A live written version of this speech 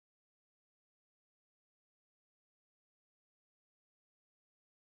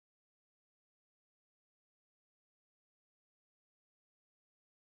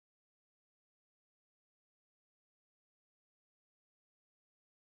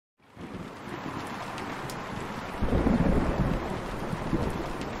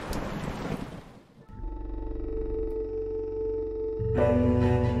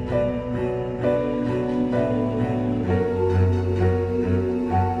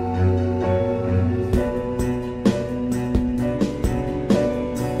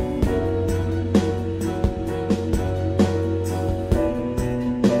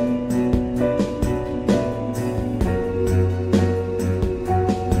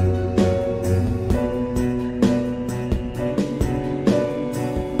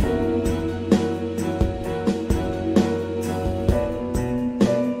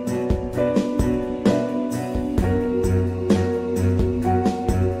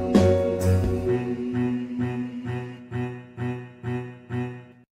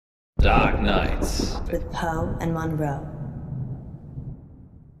Poe and Munro.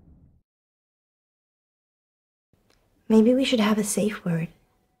 Maybe we should have a safe word.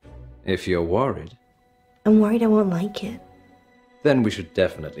 If you're worried, I'm worried I won't like it. then we should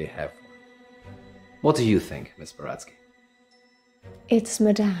definitely have one. What do you think, Miss Baratsky? It's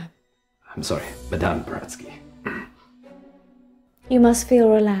Madame. I'm sorry, Madame Baratsky. You must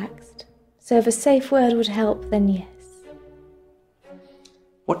feel relaxed. So if a safe word would help, then yes.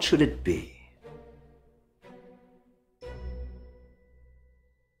 What should it be?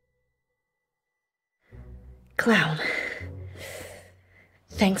 Clown.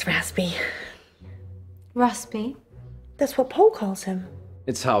 Thanks, Raspy. Raspy? That's what Poe calls him.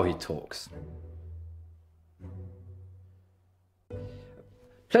 It's how he talks.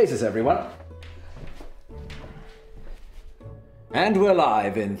 Places, everyone. And we're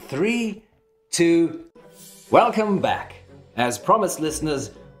live in 3, 2... Welcome back. As promised,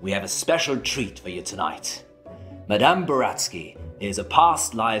 listeners, we have a special treat for you tonight. Madame Baratsky is a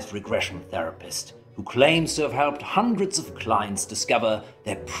past lives regression therapist who claims to have helped hundreds of clients discover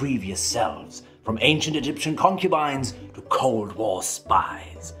their previous selves, from ancient Egyptian concubines to Cold War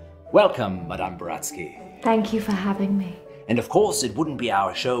spies. Welcome, Madame Baratsky. Thank you for having me. And of course, it wouldn't be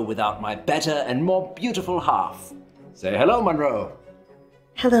our show without my better and more beautiful half. Say hello, Munro.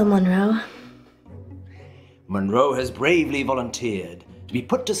 Hello, Munro. Munro has bravely volunteered to be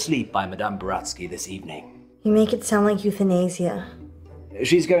put to sleep by Madame Baratsky this evening. You make it sound like euthanasia.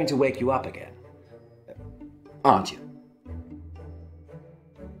 She's going to wake you up again. Aren't you?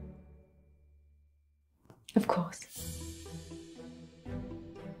 Of course.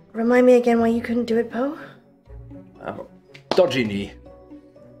 Remind me again why you couldn't do it, Poe? Dodgy knee.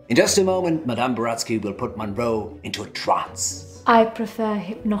 In just a moment, Madame Baratsky will put Munro into a trance. I prefer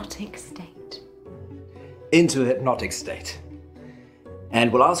hypnotic state. Into a hypnotic state.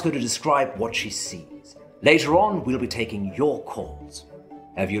 And we'll ask her to describe what she sees. Later on, we'll be taking your calls.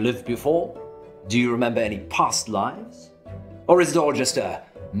 Have you lived before? Do you remember any past lives? Or is it all just a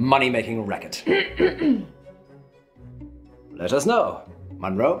money-making racket? Let us know.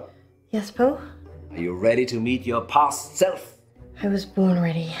 Munro, Yes, Poe? are you ready to meet your past self? I was born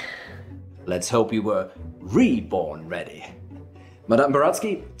ready. Let's hope you were reborn ready. Madame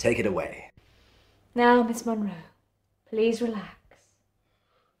Baratsky, take it away. Now, Miss Munro, please relax.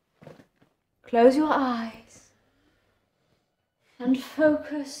 Close your eyes and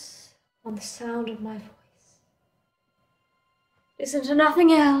focus on the sound of my voice. Listen to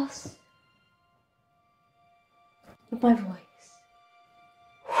nothing else but my voice.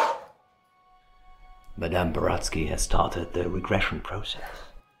 Madame Baratsky has started the regression process.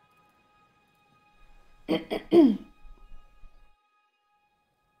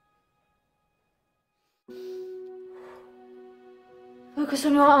 Focus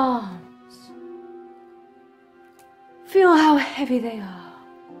on your arms. Feel how heavy they are.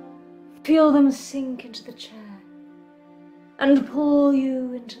 Feel them sink into the chair and pull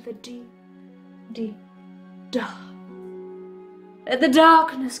you into the deep, deep dark. Let the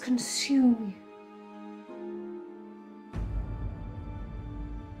darkness consume you.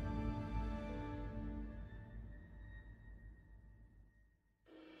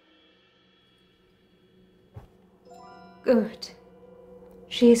 Good.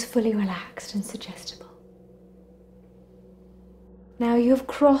 She is fully relaxed and suggestible. Now you have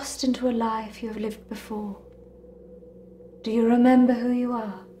crossed into a life you have lived before. Do you remember who you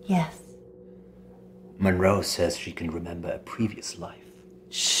are? Yes. Munro says she can remember a previous life.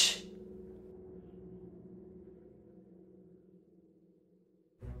 Shh.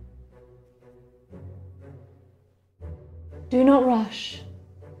 Do not rush.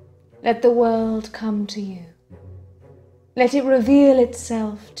 Let the world come to you. Let it reveal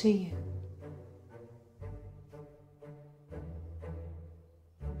itself to you.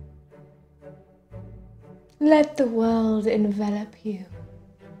 Let the world envelop you.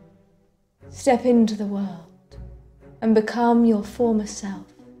 Step into the world and become your former self.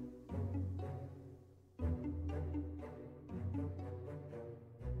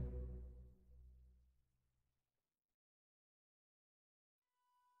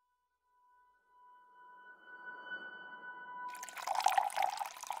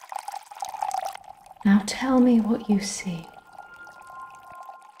 Now tell me what you see.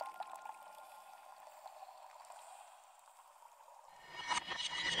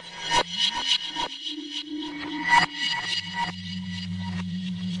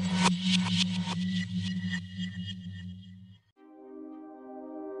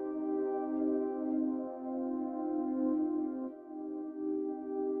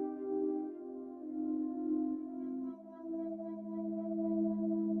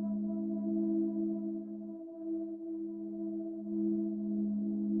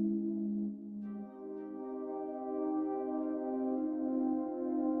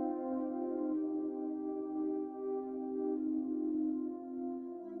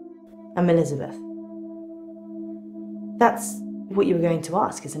 I'm Elizabeth. That's what you were going to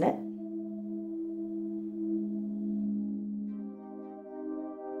ask, isn't it?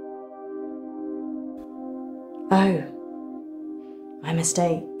 Oh, my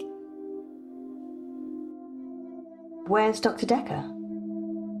mistake. Where's Dr. Decker?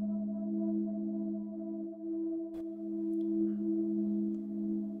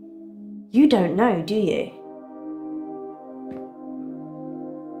 You don't know, do you?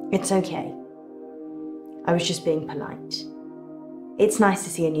 It's okay. I was just being polite. It's nice to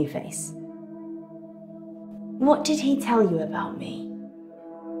see a new face. What did he tell you about me?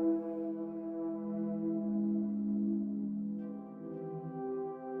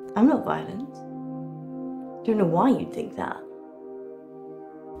 I'm not violent. Don't know why you'd think that.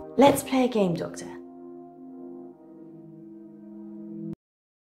 Let's play a game, Doctor.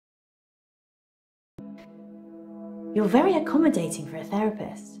 You're very accommodating for a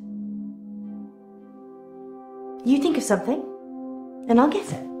therapist. You think of something, and I'll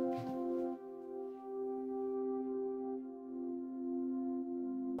get it.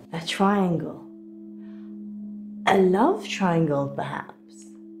 A triangle. A love triangle, perhaps.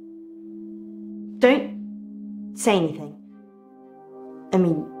 Don't say anything. I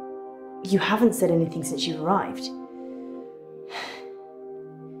mean, you haven't said anything since you've arrived.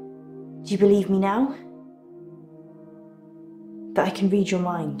 Do you believe me now? That I can read your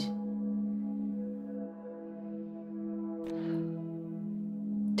mind?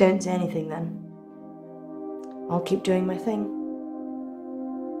 Don't say anything then. I'll keep doing my thing.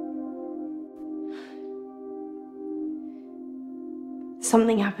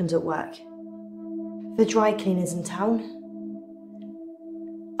 Something happened at work. The dry cleaner's in town.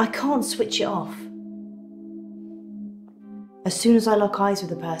 I can't switch it off. As soon as I lock eyes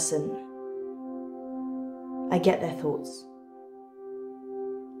with a person, I get their thoughts.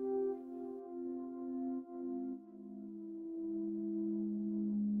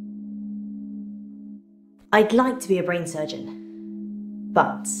 I'd like to be a brain surgeon,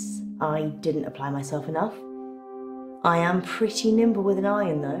 but I didn't apply myself enough. I am pretty nimble with an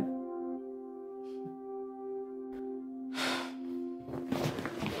iron, though.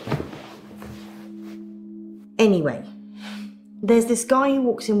 Anyway, there's this guy who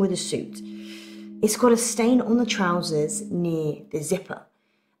walks in with a suit. It's got a stain on the trousers near the zipper.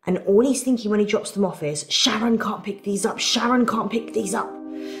 And all he's thinking when he drops them off is, Sharon can't pick these up, Sharon can't pick these up.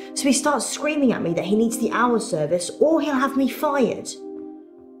 So he starts screaming at me that he needs the hour service or he'll have me fired.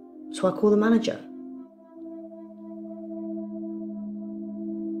 So I call the manager.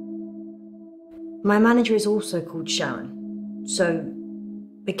 My manager is also called Sharon, so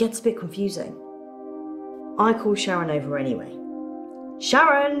it gets a bit confusing. I call Sharon over anyway.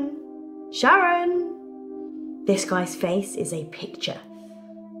 Sharon! Sharon! This guy's face is a picture,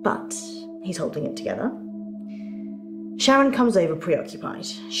 but he's holding it together. Sharon comes over preoccupied.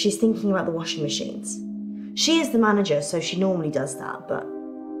 She's thinking about the washing machines. She is the manager, so she normally does that, but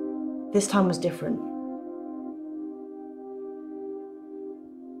this time was different.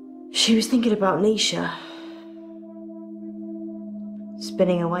 She was thinking about Nisha,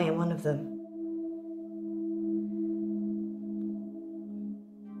 spinning away in one of them.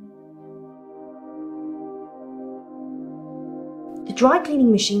 The dry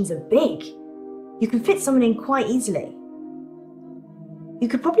cleaning machines are big. You can fit someone in quite easily. You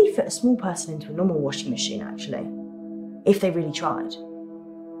could probably fit a small person into a normal washing machine, actually, if they really tried.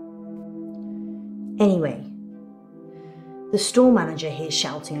 Anyway, the store manager hears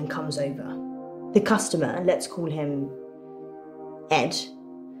shouting and comes over. The customer, let's call him Ed,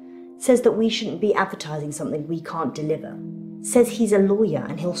 says that we shouldn't be advertising something we can't deliver. Says he's a lawyer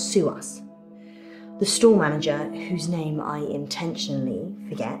and he'll sue us. The store manager, whose name I intentionally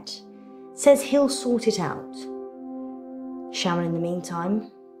forget, says he'll sort it out. Sharon, in the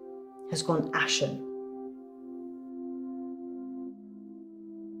meantime, has gone ashen.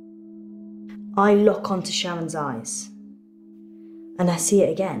 I lock onto Sharon's eyes, and I see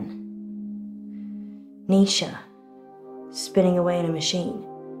it again. Nisha, spinning away in a machine.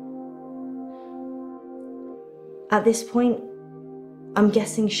 At this point, I'm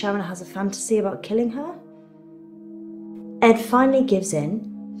guessing Sharon has a fantasy about killing her? Ed finally gives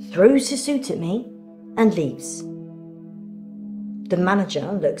in, throws his suit at me, and leaves. The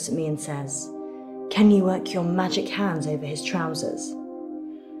manager looks at me and says, "Can you work your magic hands over his trousers?"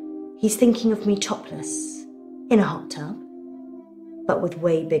 He's thinking of me topless, in a hot tub, but with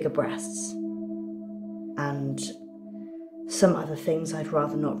way bigger breasts. And some other things I'd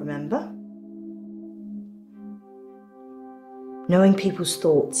rather not remember. Knowing people's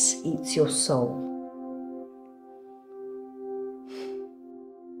thoughts eats your soul.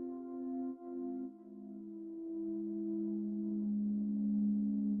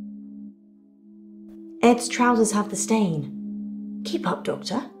 Ed's trousers have the stain. Keep up,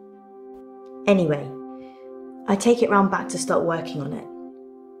 Doctor. Anyway, I take it round back to start working on it.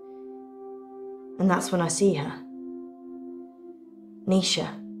 And that's when I see her. Nisha.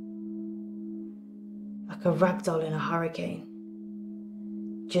 Like a ragdoll in a hurricane.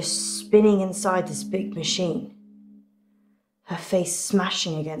 Just spinning inside this big machine. Her face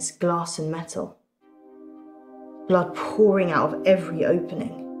smashing against glass and metal. Blood pouring out of every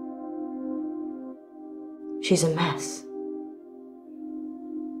opening. She's a mess.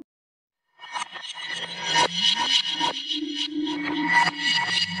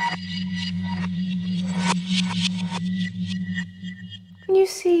 Can you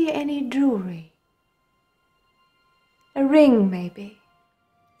see any jewelry? A ring, maybe?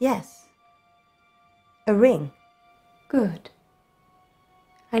 Yes. A ring. Good.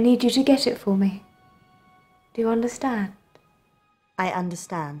 I need you to get it for me. Do you understand? I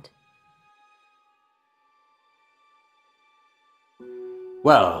understand.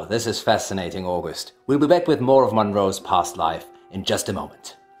 Well, this is fascinating, August. We'll be back with more of Munro's past life in just a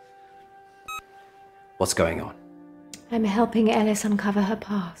moment. What's going on? I'm helping Ellis uncover her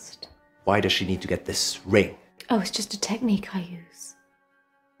past. Why does she need to get this ring? Oh, it's just a technique I use.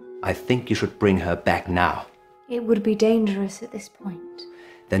 I think you should bring her back now. It would be dangerous at this point.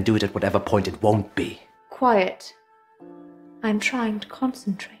 Then do it at whatever point it won't be. Quiet. I'm trying to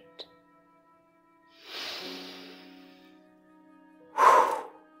concentrate.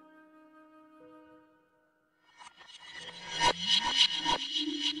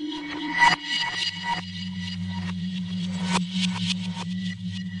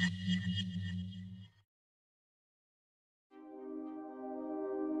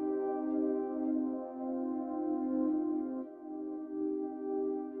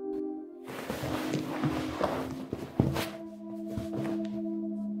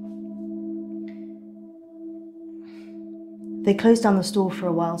 They closed down the store for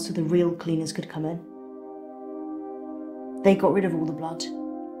a while so the real cleaners could come in. They got rid of all the blood.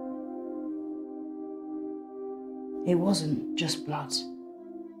 It wasn't just blood.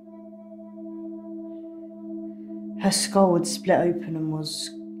 Her skull had split open and was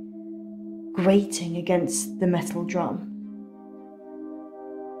grating against the metal drum.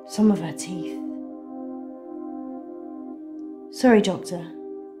 Some of her teeth. Sorry, Doctor.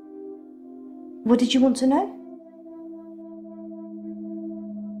 What did you want to know?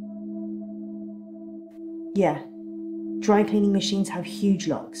 Yeah, dry cleaning machines have huge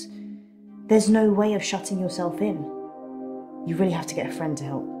locks. There's no way of shutting yourself in. You really have to get a friend to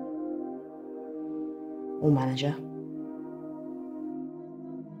help. Or manager.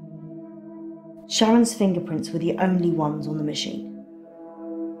 Sharon's fingerprints were the only ones on the machine.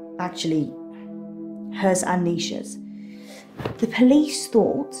 Actually, hers and Nisha's. The police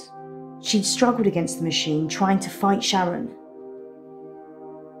thought she'd struggled against the machine trying to fight Sharon.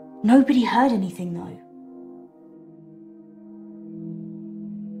 Nobody heard anything though.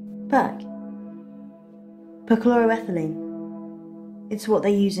 Berg. Perchloroethylene. It's what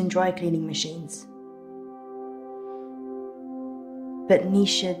they use in dry cleaning machines. But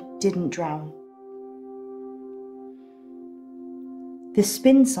Nisha didn't drown. The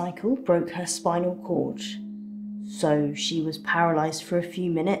spin cycle broke her spinal cord, so she was paralysed for a few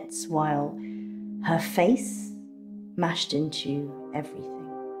minutes while her face mashed into everything.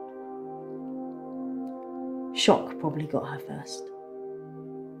 Shock probably got her first.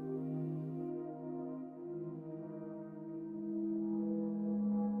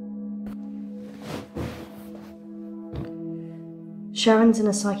 Sharon's in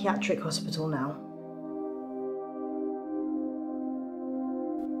a psychiatric hospital now.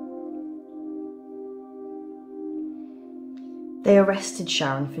 They arrested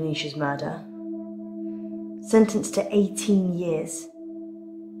Sharon for Nisha's murder. Sentenced to 18 years.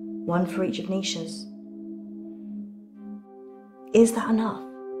 One for each of Nisha's. Is that enough?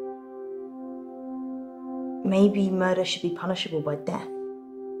 Maybe murder should be punishable by death.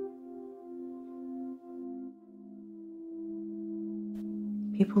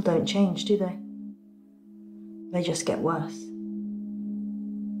 People don't change, do they? They just get worse.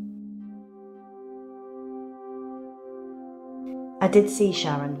 I did see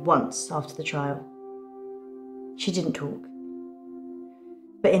Sharon once after the trial. She didn't talk.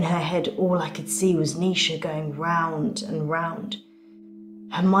 But in her head, all I could see was Nisha going round and round.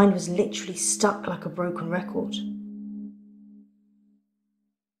 Her mind was literally stuck like a broken record.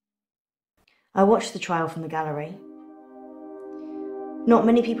 I watched the trial from the gallery. Not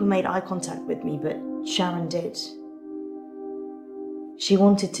many people made eye contact with me, but Sharon did. She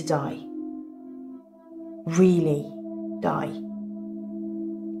wanted to die. Really die.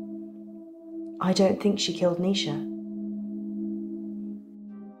 I don't think she killed Nisha.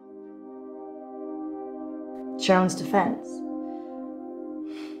 Sharon's defense.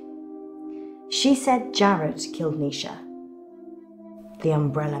 She said Jared killed Nisha, the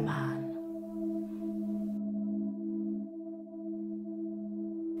Umbrella Man.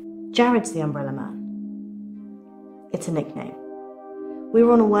 Jared's the Umbrella Man. It's a nickname. We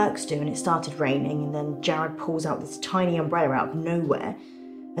were on a works do and it started raining, and then Jared pulls out this tiny umbrella out of nowhere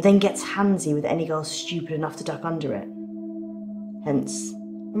and then gets handsy with any girl stupid enough to duck under it. Hence,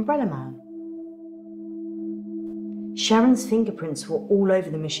 Umbrella Man. Sharon's fingerprints were all over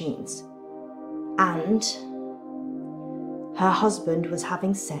the machines, and her husband was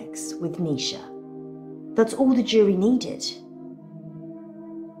having sex with Nisha. That's all the jury needed.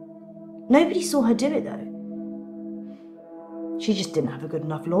 Nobody saw her do it though. She just didn't have a good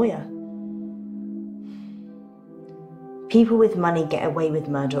enough lawyer. People with money get away with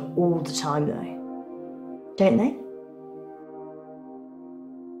murder all the time though, don't they?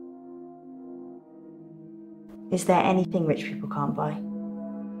 Is there anything rich people can't buy?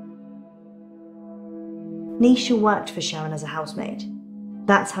 Nisha worked for Sharon as a housemaid.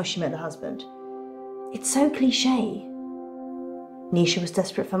 That's how she met the husband. It's so cliche. Nisha was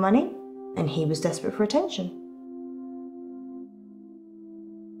desperate for money, and he was desperate for attention.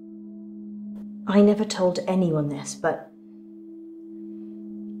 I never told anyone this, but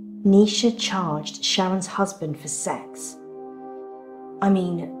Nisha charged Sharon's husband for sex. I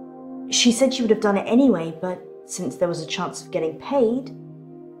mean, she said she would have done it anyway, but since there was a chance of getting paid,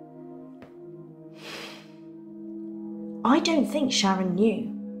 I don't think Sharon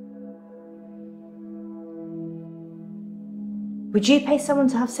knew. Would you pay someone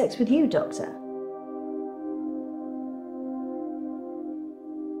to have sex with you, Doctor?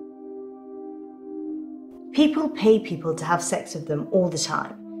 People pay people to have sex with them all the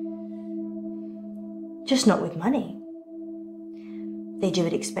time. Just not with money. They do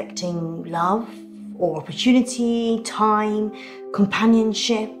it expecting love, or opportunity, time,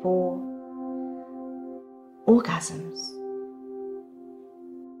 companionship, or orgasms.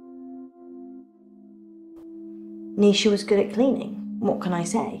 Nisha was good at cleaning, what can I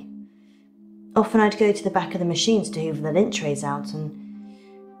say? Often I'd go to the back of the machines to hoover the lint trays out, and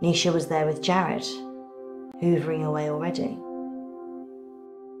Nisha was there with Jared, hoovering away already.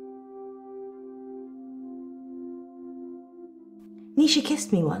 Nisha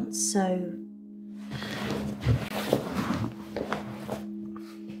kissed me once, so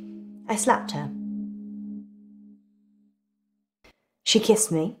I slapped her. She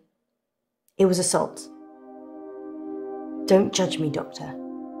kissed me. It was assault. Don't judge me, Doctor.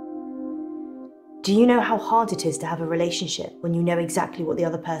 Do you know how hard it is to have a relationship when you know exactly what the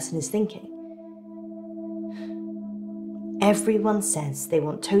other person is thinking? Everyone says they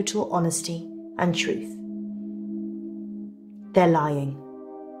want total honesty and truth. They're lying.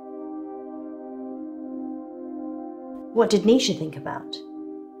 What did Nisha think about?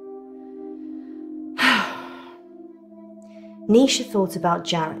 Nisha thought about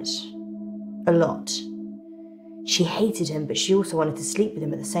Jared a lot. She hated him, but she also wanted to sleep with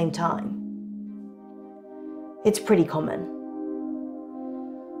him at the same time. It's pretty common.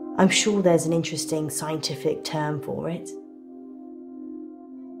 I'm sure there's an interesting scientific term for it.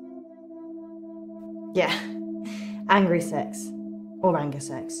 Yeah, angry sex or anger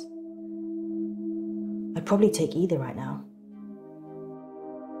sex. I'd probably take either right now.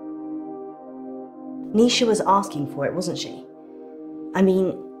 Nisha was asking for it, wasn't she? I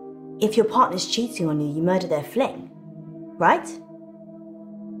mean, if your partner's cheating on you, you murder their fling, right?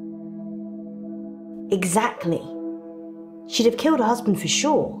 Exactly. She'd have killed her husband for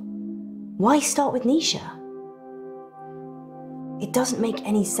sure. Why start with Nisha? It doesn't make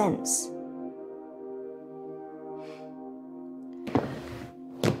any sense.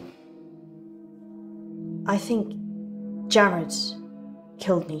 I think Jared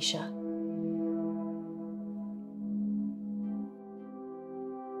killed Nisha.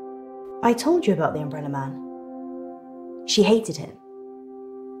 I told you about the Umbrella Man. She hated him.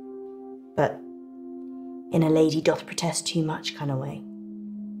 But in a lady doth protest too much kind of way.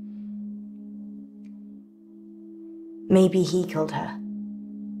 Maybe he killed her.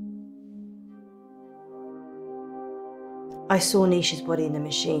 I saw Nisha's body in the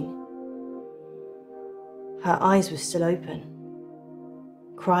machine. Her eyes were still open,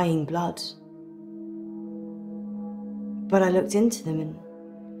 crying blood. But I looked into them and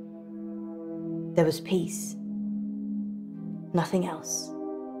there was peace. Nothing else.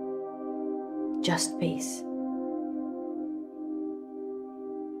 Just peace.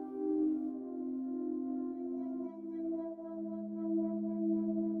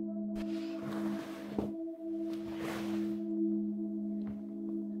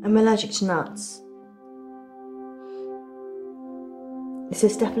 I'm allergic to nuts. Is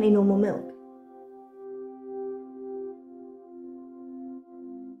this definitely normal milk?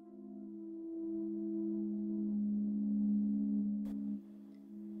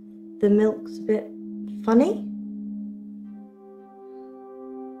 The milk's a bit funny?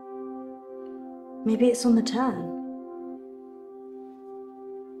 Maybe it's on the turn.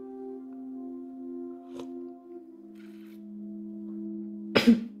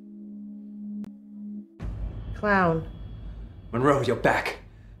 Clown. Munro, you're back.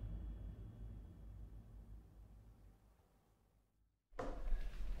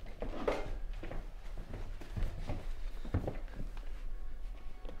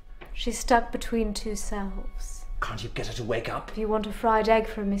 She's stuck between two selves. Can't you get her to wake up? If you want a fried egg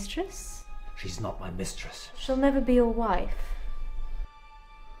for a mistress, She's not my mistress. she'll never be your wife.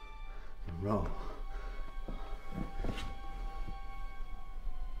 Munro.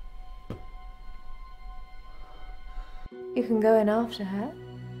 You can go in after her.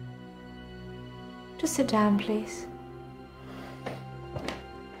 Just sit down, please.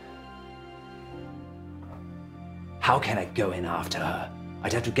 How can I go in after her?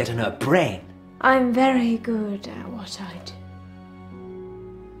 I'd have to get in her brain. I'm very good at what I do.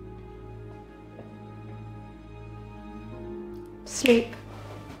 Sleep.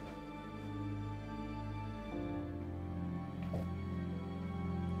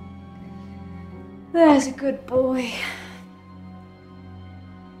 There's a good boy.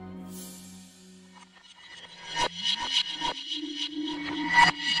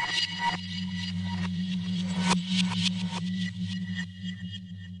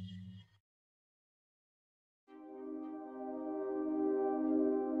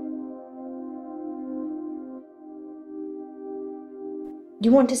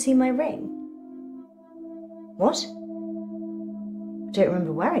 You want to see my ring? What? I don't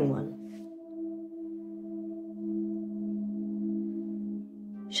remember wearing one.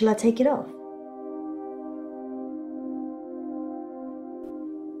 Shall I take it off?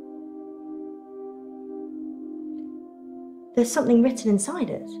 There's something written inside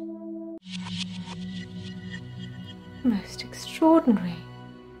it. Most extraordinary.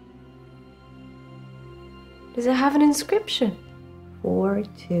 Does it have an inscription?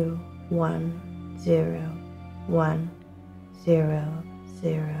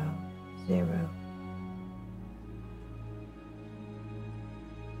 42101000.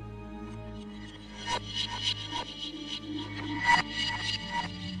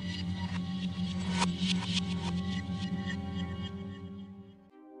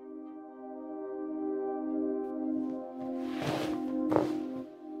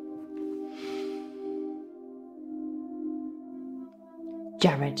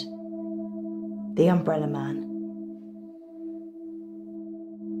 Jared, the Umbrella Man.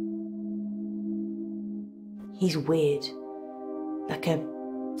 He's weird, like a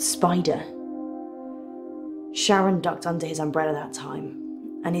spider. Sharon ducked under his umbrella that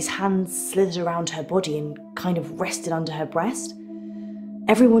time, and his hands slithered around her body and kind of rested under her breast.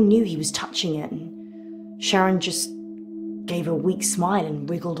 Everyone knew he was touching it, and Sharon just gave a weak smile and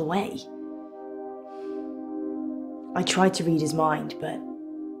wriggled away. I tried to read his mind, but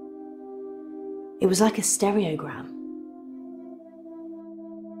it was like a stereogram.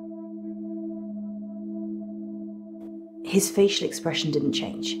 His facial expression didn't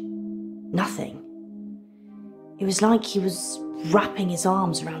change. Nothing. It was like he was wrapping his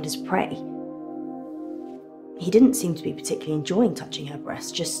arms around his prey. He didn't seem to be particularly enjoying touching her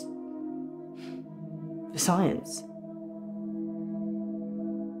breast, just for science.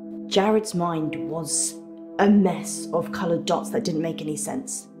 Jared's mind was a mess of coloured dots that didn't make any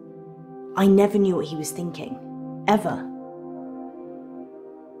sense. I never knew what he was thinking, ever.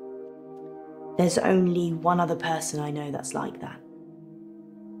 There's only one other person I know that's like that.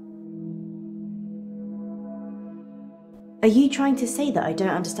 Are you trying to say that I don't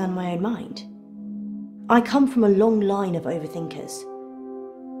understand my own mind? I come from a long line of overthinkers.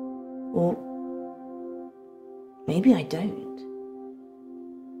 Or maybe I don't.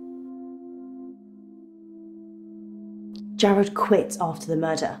 Jared quit after the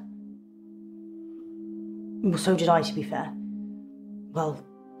murder. Well, so did I, to be fair. Well,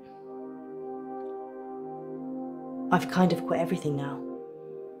 I've kind of quit everything now.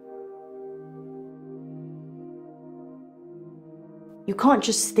 You can't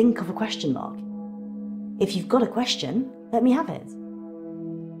just think of a question mark. If you've got a question, let me have it.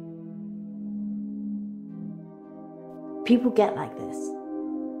 People get like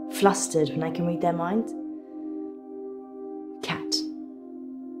this, flustered when I can read their mind. Cat.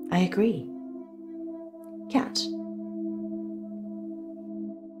 I agree. Cat.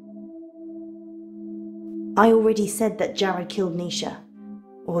 I already said that Jared killed Nisha.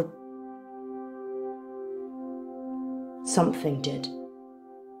 Or something did.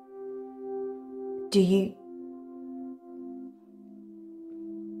 Do you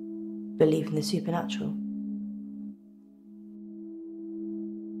believe in the supernatural?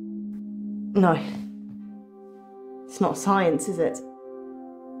 No. It's not science, is it?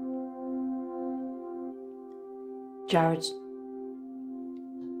 Jared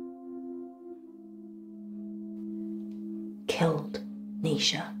killed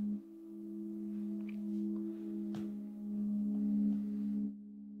Nisha.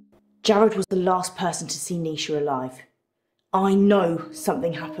 Jared was the last person to see Nisha alive. I know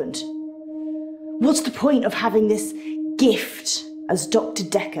something happened. What's the point of having this gift, as Dr.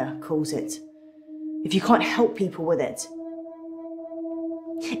 Decker calls it, if you can't help people with it?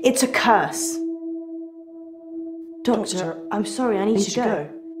 It's a curse. Doctor, I'm sorry, I need to go.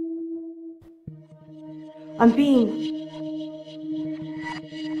 I'm being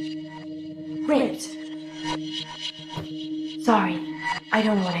raped. Sorry, I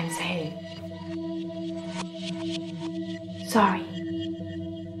don't know what I'm saying. Sorry.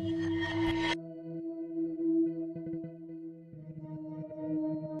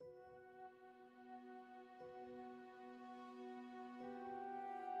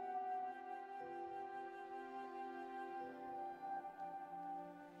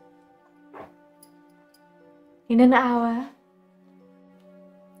 In an hour,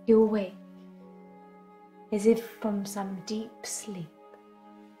 you'll wake, as if from some deep sleep.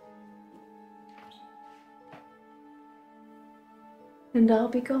 And I'll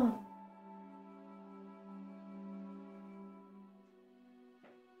be gone.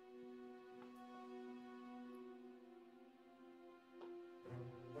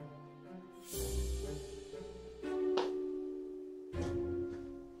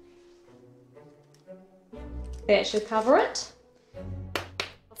 That should cover it.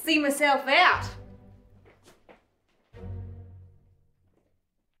 I'll see myself out.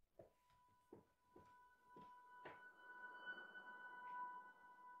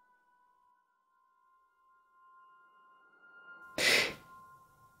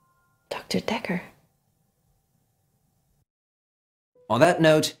 Dr. Decker. On that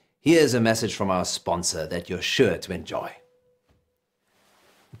note, here's a message from our sponsor that you're sure to enjoy.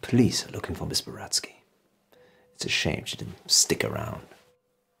 Police are looking for Miss Buratsky. It's a shame she didn't stick around.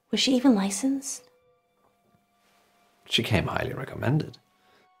 Was she even licensed? She came highly recommended.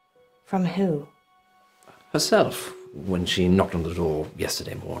 From who? Herself, when she knocked on the door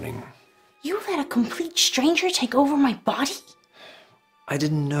yesterday morning. You let a complete stranger take over my body? I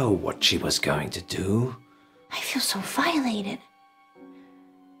didn't know what she was going to do. I feel so violated.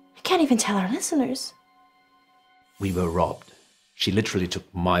 I can't even tell our listeners. We were robbed. She literally took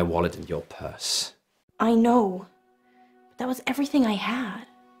my wallet and your purse. I know. But that was everything I had.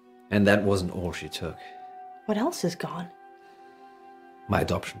 And that wasn't all she took. What else is gone? My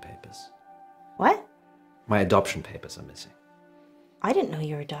adoption papers. What? My adoption papers are missing. I didn't know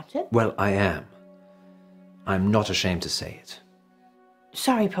you were adopted. Well, I am. I'm not ashamed to say it.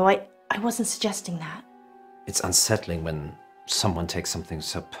 Sorry, Poe, I wasn't suggesting that. It's unsettling when someone takes something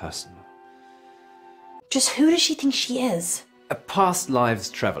so personal. Just who does she think she is? A past lives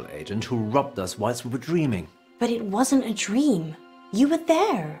travel agent who robbed us whilst we were dreaming. But it wasn't a dream. You were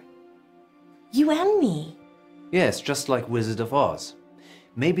there. You and me. Yes, just like Wizard of Oz.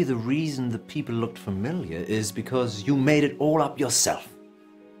 Maybe the reason the people looked familiar is because you made it all up yourself.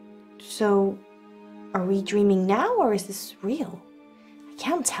 So, are we dreaming now or is this real? I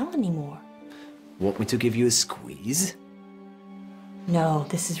can't tell anymore. Want me to give you a squeeze? No,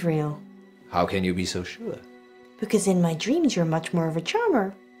 this is real. How can you be so sure? Because in my dreams you're much more of a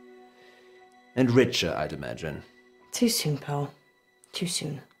charmer. And richer, I'd imagine. Too soon, Poe. Too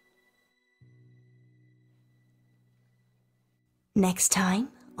soon. Next time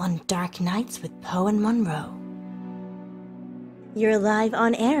on Dark Nights with Poe and Munro. You're live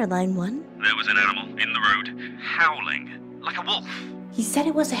on air, Line 1. There was an animal in the road, howling, like a wolf. He said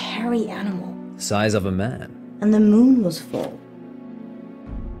it was a hairy animal. Size of a man. And the moon was full.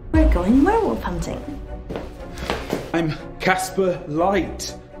 We're going werewolf hunting. I'm Casper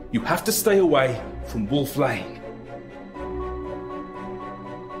Light. You have to stay away from Wolf Lane.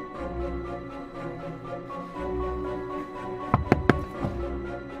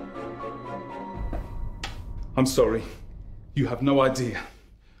 I'm sorry. You have no idea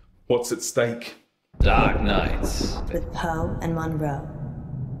what's at stake. Dark Nights. With Poe and Munro.